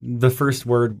the first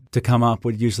word to come up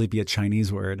would usually be a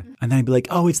Chinese word. And then I'd be like,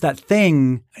 oh, it's that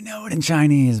thing. I know it in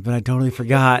Chinese, but I totally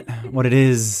forgot what it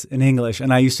is in English.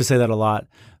 And I used to say that a lot.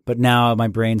 But now my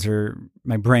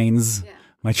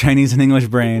Chinese and English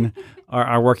brain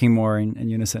are working more in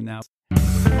unison now.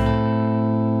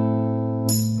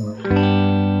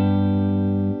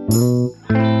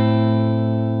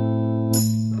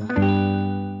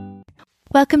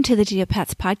 Welcome to the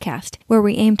Geopats podcast, where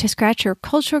we aim to scratch your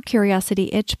cultural curiosity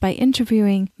itch by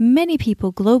interviewing many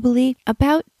people globally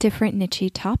about different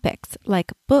niche topics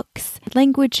like books,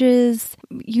 languages,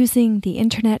 using the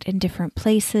internet in different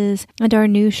places, and our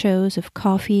new shows of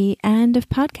coffee and of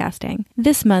podcasting.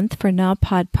 This month, for Na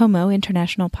Pod Pomo,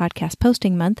 International Podcast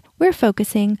Posting Month, we're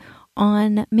focusing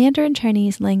on Mandarin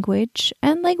Chinese language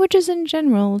and languages in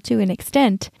general to an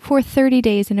extent for 30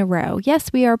 days in a row.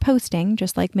 Yes, we are posting,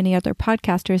 just like many other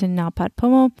podcasters in Na Pod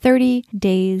Pomo, 30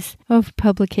 days of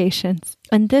publications.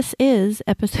 And this is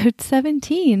episode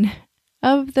 17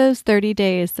 of those 30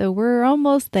 days, so we're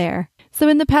almost there. So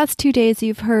in the past 2 days,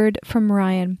 you've heard from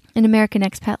Ryan, an American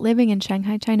expat living in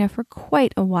Shanghai, China for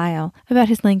quite a while, about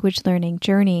his language learning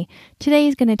journey. Today,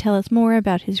 he's going to tell us more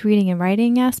about his reading and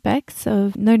writing aspects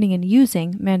of learning and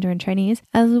using Mandarin Chinese,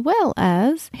 as well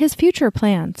as his future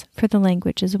plans for the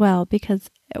language as well, because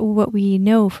what we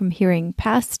know from hearing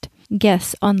past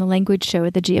guests on the language show,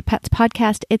 the Geopats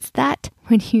podcast, it's that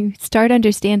when you start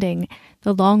understanding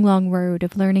the long, long road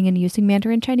of learning and using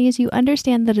Mandarin Chinese, you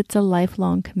understand that it's a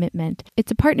lifelong commitment.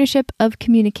 It's a partnership of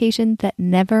communication that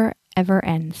never, ever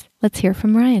ends. Let's hear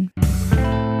from Ryan.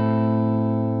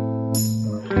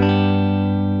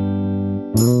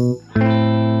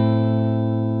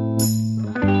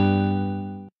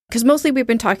 Because mostly we've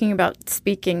been talking about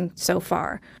speaking so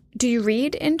far. Do you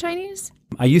read in Chinese?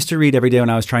 I used to read every day when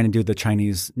I was trying to do the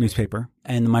Chinese newspaper,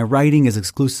 and my writing is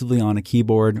exclusively on a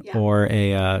keyboard or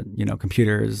a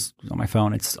computer is on my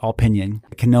phone. It's all pinyin.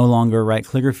 I can no longer write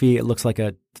calligraphy. It looks like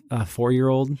a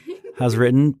 4-year-old has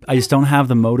written. I just don't have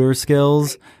the motor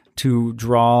skills to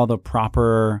draw the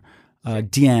proper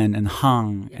dian and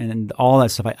hang and all that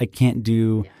stuff. I can't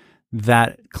do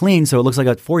that clean, so it looks like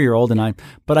a 4-year-old,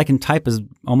 but I can type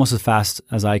almost as fast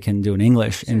as I can do in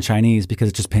English in Chinese because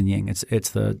it's just pinyin.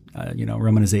 It's the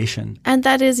romanization, and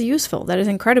that is useful. That is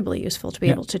incredibly useful to be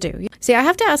able to do. See, I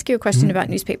have to ask you a question about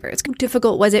newspapers. How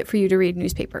difficult was it for you to read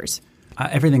newspapers?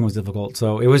 Everything was difficult,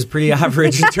 so it was pretty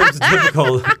average in terms of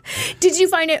difficult. Did you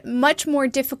find it much more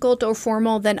difficult or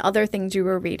formal than other things you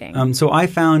were reading? So I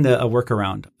found a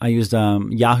workaround. I used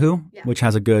Yahoo, which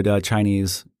has a good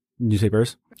Chinese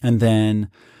newspapers. And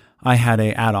then I had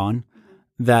an add-on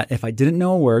that if I didn't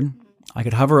know a word, I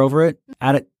could hover over it,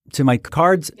 add it to my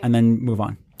cards, and then move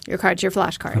on. Your cards, your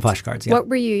flashcards. My flashcards, yeah. What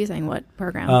were you using? What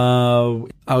program?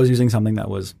 I was using something that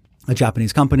was a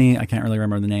Japanese company. I can't really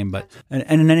remember the name, but and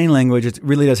in any language, it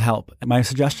really does help. My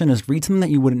suggestion is read something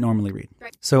that you wouldn't normally read.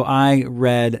 Right. So I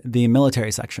read the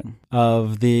military section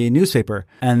of the newspaper,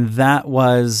 and that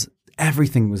was,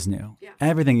 everything was new. Yeah.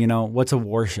 Everything, what's a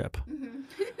warship?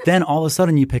 Then all of a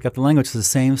sudden you pick up the language, the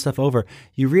same stuff over.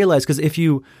 You realize, because if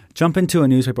you jump into a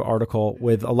newspaper article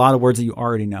with a lot of words that you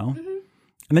already know,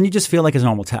 and then you just feel like it's a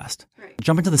normal test. Right.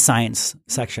 Jump into the science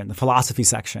section, the philosophy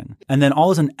section, and then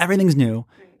all of a sudden everything's new.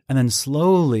 And then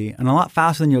slowly, and a lot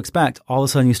faster than you expect, all of a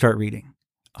sudden you start reading.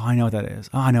 Oh, I know what that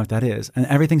is. Oh, I know what that is. And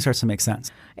everything starts to make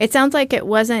sense. It sounds like it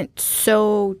wasn't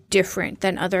so different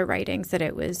than other writings that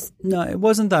it was. No, it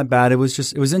wasn't that bad. It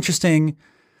was interesting.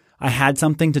 I had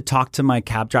something to talk to my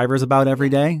cab drivers about every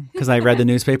day because I read the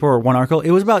newspaper or one article. It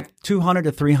was about 200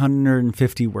 to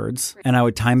 350 words, and I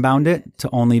would time bound it to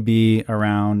only be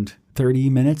around 30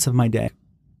 minutes of my day.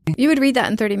 You would read that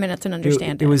in 30 minutes and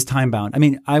understand it. It was time bound. I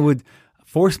mean, I would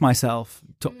force myself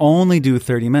to only do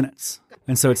 30 minutes.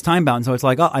 And so it's time bound. So it's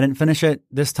like, oh, I didn't finish it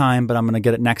this time, but I'm going to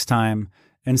get it next time.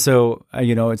 And so,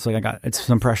 it's like it's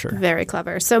some pressure. Very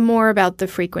clever. So more about the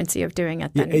frequency of doing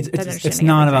it than it's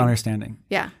not about understanding.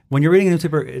 Yeah. When you're reading a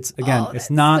newspaper, it's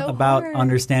not about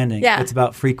understanding. Yeah. It's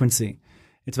about frequency.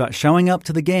 It's about showing up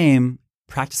to the game,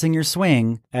 practicing your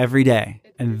swing every day.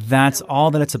 And that's all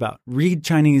that it's about. Read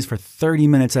Chinese for 30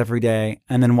 minutes every day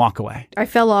and then walk away. I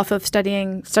fell off of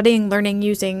studying, learning,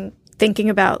 using, thinking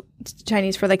about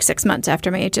Chinese for like 6 months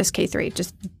after my HSK3.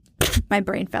 Just my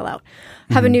brain fell out.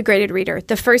 Have a new graded reader.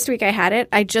 The first week I had it,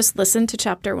 I just listened to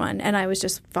chapter 1 and I was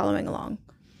just following along.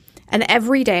 And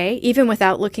every day, even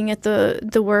without looking at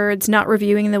the words, not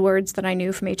reviewing the words that I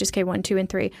knew from HSK 1, 2, and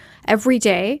 3, every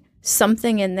day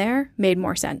something in there made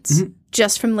more sense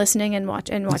just from listening and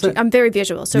watching. I'm very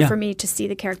visual, so for me to see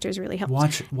the characters really helped.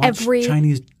 Watch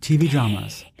Chinese TV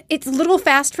dramas. It's a little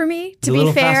fast for me, to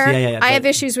be fair. Yeah, I have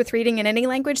issues with reading in any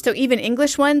language. So even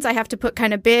English ones, I have to put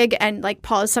kind of big and like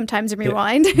pause sometimes and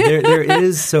rewind. There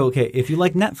is. So, okay, if you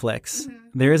like Netflix,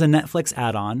 there is a Netflix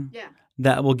add-on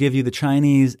that will give you the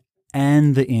Chinese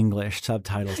and the English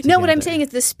subtitles together. No, what I'm saying is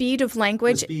the speed of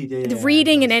language,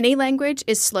 reading in any language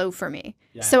is slow for me.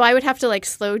 Yeah. So I would have to like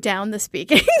slow down the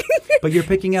speaking. But you're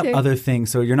picking up other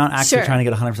things. So you're not actually trying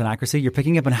to get 100% accuracy. You're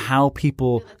picking up on how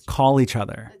people call each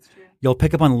other. You'll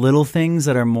pick up on little things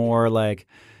that are more like,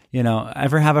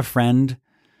 ever have a friend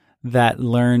that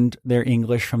learned their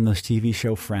English from the TV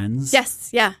show Friends?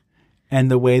 Yes, yeah. And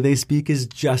the way they speak is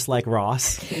just like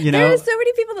Ross. There are so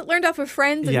many people that learned off of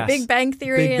Friends and Big Bang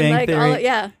Theory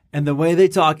And the way they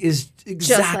talk is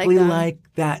exactly like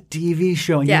that TV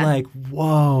show. And you're like,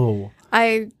 whoa.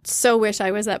 I so wish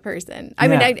I was that person. I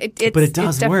mean, it's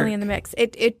definitely in the mix.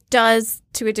 It does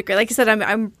to a degree. Like I said,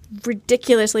 I'm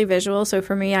ridiculously visual. So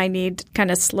for me, I need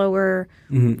kind of slower,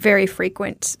 very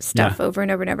frequent stuff over and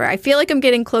over and over. I feel like I'm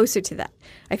getting closer to that.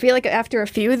 I feel like after a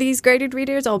few of these graded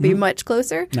readers, I'll be much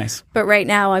closer. Nice. But right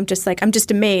now, I'm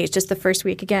just amazed. Just the first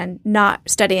week, again, not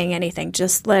studying anything,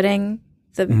 just letting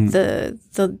the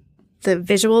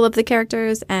visual of the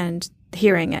characters and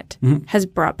hearing it has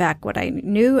brought back what I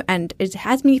knew, and it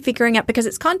has me figuring out, because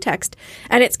it's context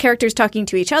and it's characters talking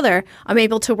to each other, I'm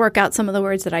able to work out some of the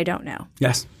words that I don't know.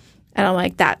 Yes. And I'm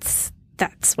like, that's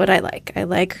what I like. I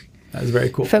like that's very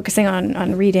cool. Focusing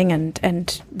on reading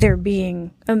and there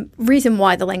being a reason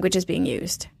why the language is being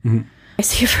used. I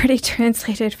see you've already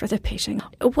translated for the patient.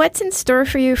 What's in store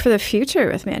for you for the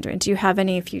future with Mandarin? Do you have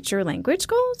any future language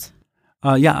goals?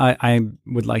 I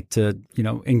would like to,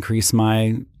 increase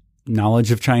my knowledge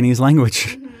of Chinese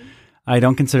language. I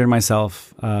don't consider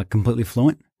myself completely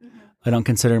fluent. I don't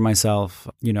consider myself,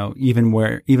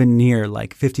 even near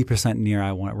like 50%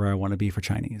 near where I want to be for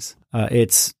Chinese.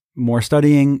 It's more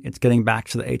studying. It's getting back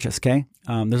to the HSK.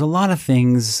 There's a lot of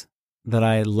things that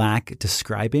I lack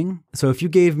describing. So if you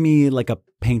gave me like a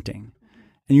painting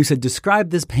and you said,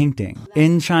 describe this painting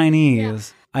in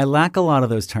Chinese, I lack a lot of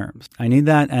those terms. I need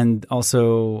that. And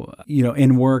also,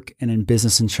 in work and in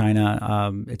business in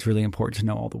China, it's really important to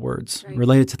know all the words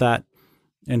related to that.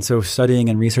 And so studying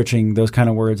and researching those kind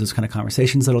of words, those kind of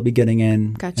conversations that I'll be getting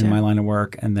in my line of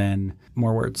work, and then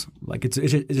more words. Like it's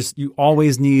just you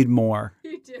always need more.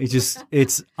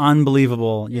 It's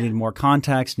unbelievable. You need more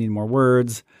context, you need more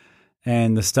words,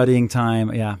 and the studying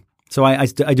time. Yeah. So I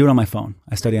do it on my phone.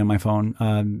 I study on my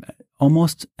phone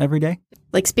almost every day.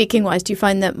 Like speaking wise, do you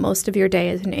find that most of your day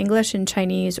is in English and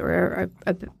Chinese, or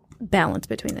a balance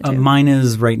between the two? Mine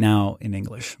is right now in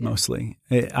English mostly.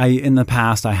 In the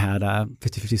past, I had a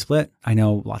 50-50 split. I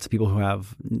know lots of people who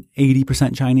have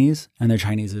 80% Chinese and their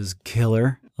Chinese is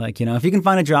killer. Like, if you can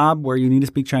find a job where you need to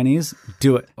speak Chinese,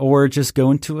 do it. Or just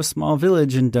go into a small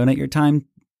village and donate your time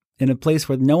in a place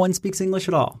where no one speaks English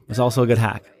at all. It's also a good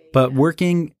hack. But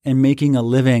working and making a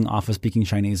living off of speaking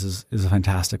Chinese is a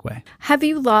fantastic way. Have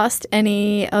you lost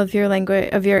any of your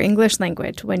English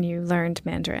language when you learned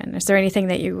Mandarin? Is there anything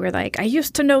that you were like, I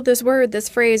used to know this word, this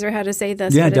phrase, or how to say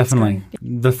this? Yeah, definitely.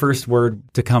 The first word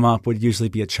to come up would usually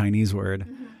be a Chinese word.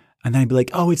 And then I'd be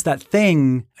like, oh, it's that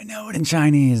thing. I know it in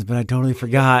Chinese, but I totally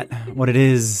forgot what it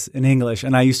is in English.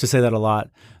 And I used to say that a lot.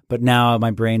 But now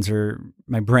my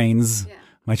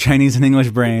Chinese and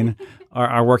English brain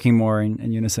are working more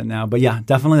in unison now. But yeah,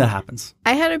 definitely that happens.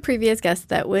 I had a previous guest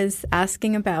that was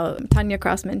asking about, Tanya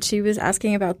Crossman, she was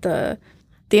asking about the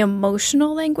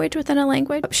emotional language within a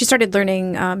language. She started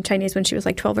learning Chinese when she was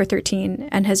like 12 or 13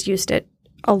 and has used it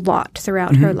a lot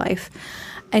throughout her life.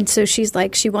 And so she's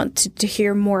like, she wants to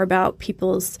hear more about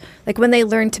people's, like when they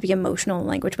learn to be emotional in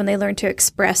language, when they learn to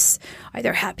express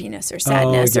either happiness or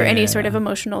sadness or any sort of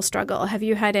emotional struggle. Have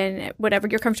you had whatever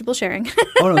you're comfortable sharing?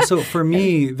 Oh, no. So for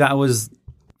me, that was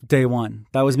day one.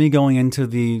 That was me going into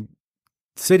the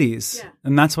cities. Yeah.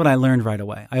 And that's what I learned right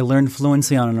away. I learned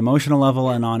fluency on an emotional level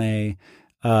and on a,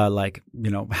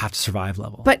 have to survive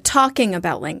level. But talking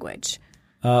about language.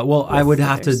 I would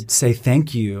have to say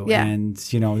thank you, and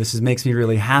this makes me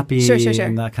really happy,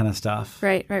 and that kind of stuff.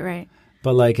 Right.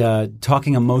 But like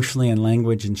talking emotionally in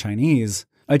language in Chinese,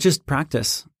 I just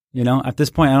practice. At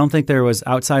this point, I don't think there was,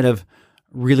 outside of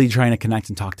really trying to connect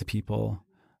and talk to people,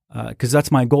 because that's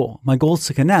my goal. My goal is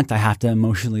to connect. I have to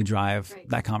emotionally drive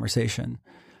that conversation,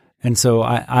 and so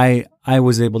I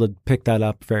was able to pick that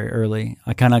up very early.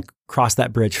 I kind of crossed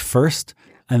that bridge first.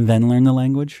 And then learn the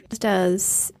language.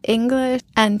 Does English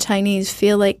and Chinese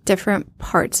feel like different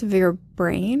parts of your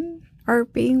brain are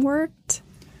being worked?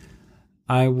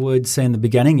 I would say in the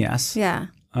beginning, yes. Yeah.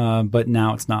 But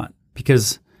now it's not.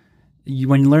 Because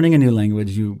when learning a new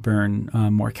language, you burn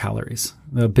more calories.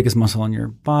 The biggest muscle in your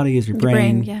body is your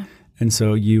brain. Yeah. And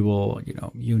so you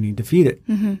need to feed it.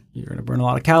 Mm-hmm. You're going to burn a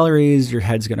lot of calories. Your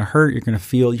head's going to hurt. You're going to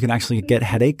feel, you can actually get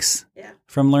headaches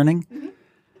from learning. Mm-hmm.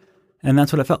 And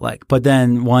that's what it felt like. But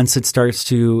then once it starts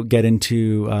to get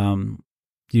into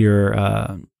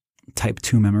your type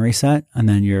 2 memory set, and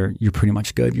then you're pretty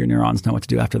much good. Your neurons know what to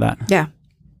do after that. Yeah.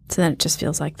 So then it just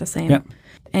feels like the same. Yep.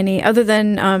 Any other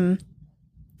than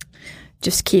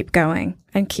just keep going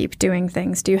and keep doing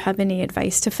things, do you have any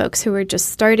advice to folks who are just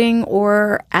starting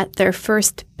or at their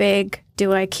first big,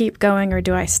 do I keep going or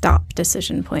do I stop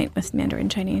decision point with Mandarin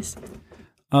Chinese?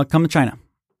 Come to China.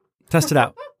 Test it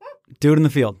out. Do it in the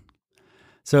field.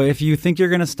 So if you think you're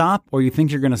going to stop or you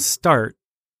think you're going to start,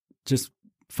 just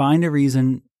find a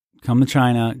reason, come to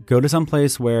China, go to some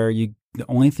place where the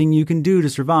only thing you can do to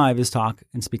survive is talk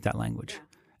and speak that language.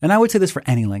 And I would say this for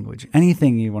any language,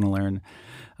 anything you want to learn,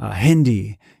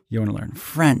 Hindi, you want to learn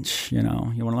French, you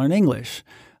want to learn English,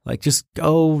 like just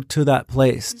go to that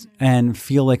place and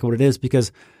feel like what it is,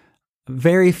 because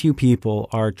very few people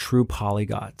are true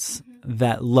polyglots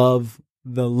that love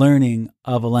the learning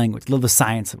of a language, love the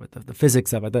science of it, the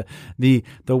physics of it,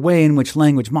 the way in which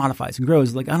language modifies and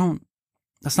grows. Like,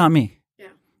 that's not me. Yeah.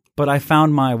 But I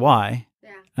found my why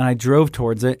and I drove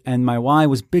towards it, and my why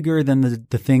was bigger than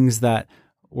the things that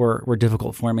were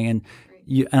difficult for me. And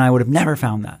I would have never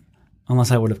found that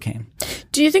unless I would have came.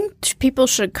 Do you think people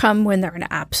should come when they're an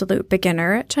absolute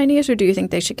beginner at Chinese, or do you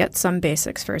think they should get some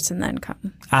basics first and then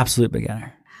come? Absolute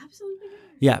beginner. Absolute beginner.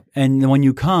 Yeah. And when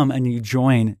you come and you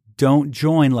join, don't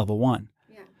join level 1.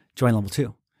 Yeah. Join level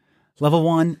 2. Level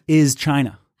 1 is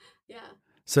China. Yeah.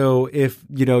 So if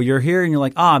you're here and you're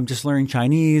like, I'm just learning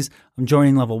Chinese, I'm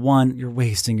joining level 1, you're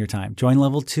wasting your time. Join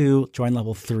level 2, join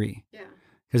level 3. Yeah.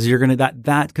 Because you're going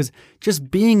to because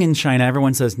just being in China,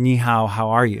 everyone says, ni hao,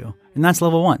 how are you? And that's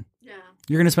level 1. Yeah.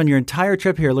 You're going to spend your entire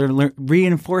trip here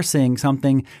reinforcing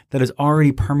something that is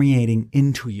already permeating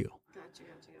into you. Gotcha.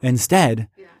 Instead,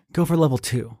 go for level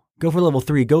 2. Go for level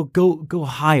 3. Go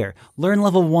higher. Learn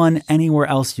level 1 anywhere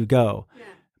else you go. Yeah.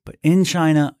 But in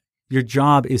China, your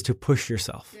job is to push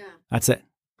yourself. Yeah. That's it.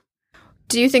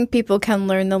 Do you think people can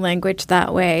learn the language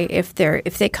that way if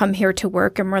they come here to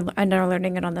work and are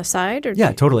learning it on the side? Or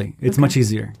totally. It's much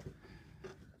easier.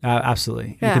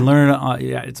 Absolutely. Yeah. You can learn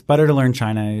it's better to learn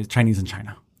Chinese in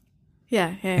China.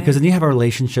 Yeah. Because then you have a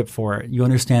relationship for it. You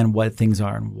understand what things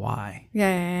are and why.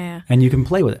 Yeah. And you can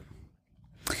play with it.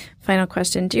 Final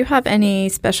question. Do you have any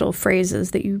special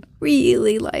phrases that you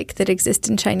really like that exist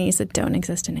in Chinese that don't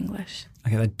exist in English?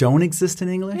 Okay, that don't exist in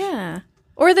English? Yeah.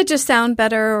 Or that just sound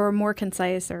better or more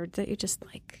concise or that you just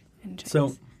like in Chinese?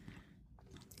 So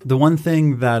the one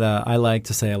thing that I like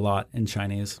to say a lot in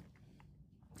Chinese,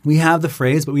 we have the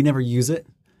phrase, but we never use it.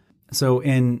 So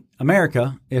in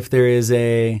America, if there is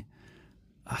a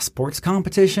sports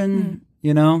competition,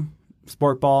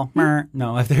 sport ball,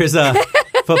 no, if there's a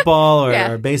football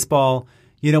or baseball,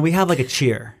 we have like a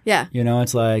cheer. Yeah.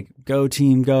 It's like go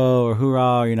team go or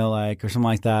hoorah, or something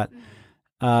like that.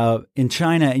 In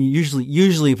China, and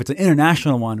usually if it's an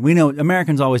international one, we know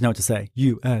Americans always know what to say.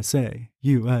 USA,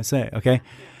 USA. Okay.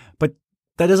 But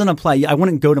that doesn't apply. I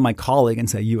wouldn't go to my colleague and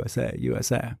say USA,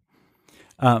 USA.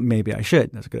 Maybe I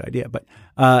should. That's a good idea. But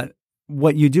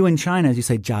what you do in China is you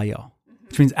say 加油,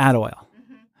 which means add oil,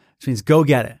 which means go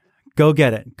get it, go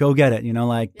get it, go get it,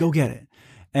 go get it.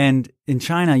 And in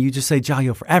China, you just say 加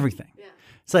油 for everything. Yeah.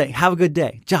 It's like, have a good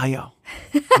day, 加油.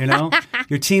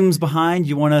 Your team's behind,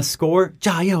 you want to score,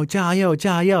 加油, 加油,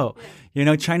 加油.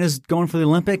 Yeah. China's going for the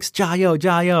Olympics, 加油,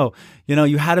 加油.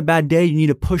 You had a bad day, you need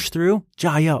to push through,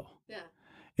 加油. Yeah.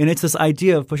 And it's this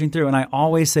idea of pushing through. And I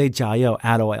always say 加油,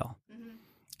 add oil.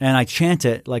 And I chant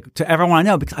it like to everyone I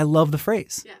know because I love the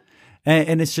phrase. Yeah.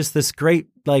 And it's just this great,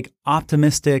 like,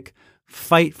 optimistic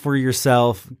fight for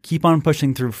yourself, keep on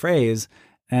pushing through phrase.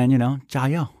 And, 加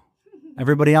油.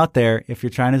 Everybody out there, if you're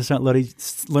trying to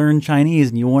learn Chinese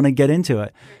and you want to get into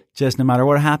it, just no matter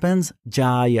what happens,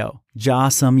 加油, 加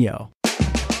some油.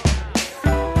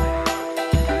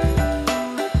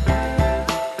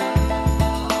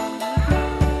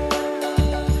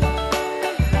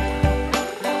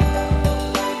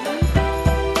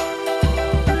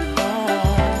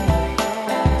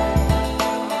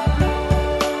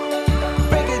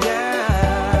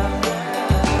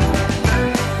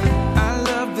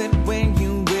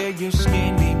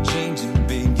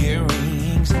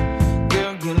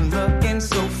 Girl, you're looking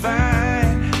so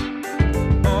fine.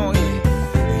 Oh, yeah.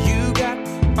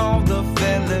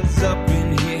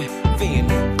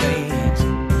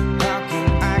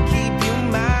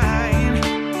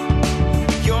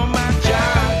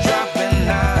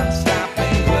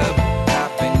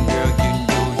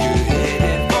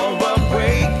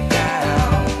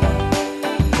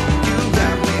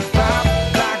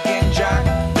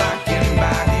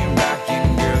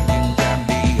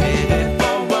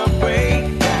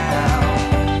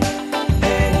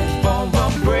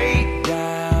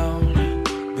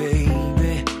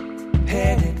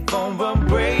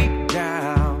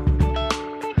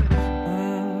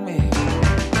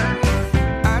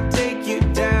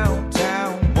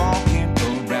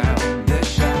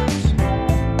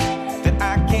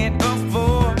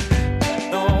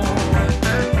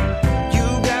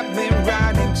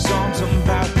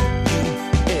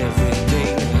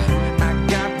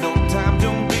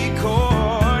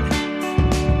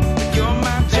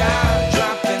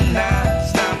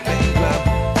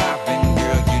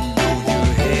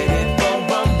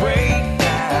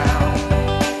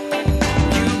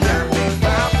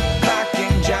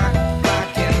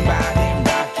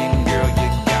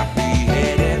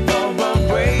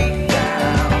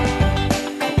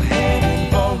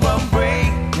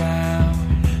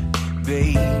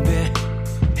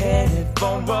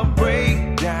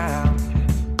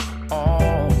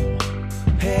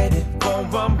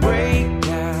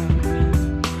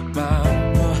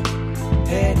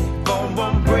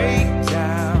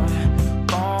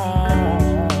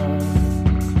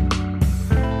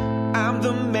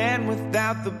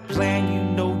 without the plan, you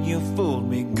know you fooled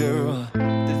me, girl.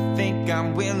 To think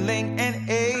I'm willing and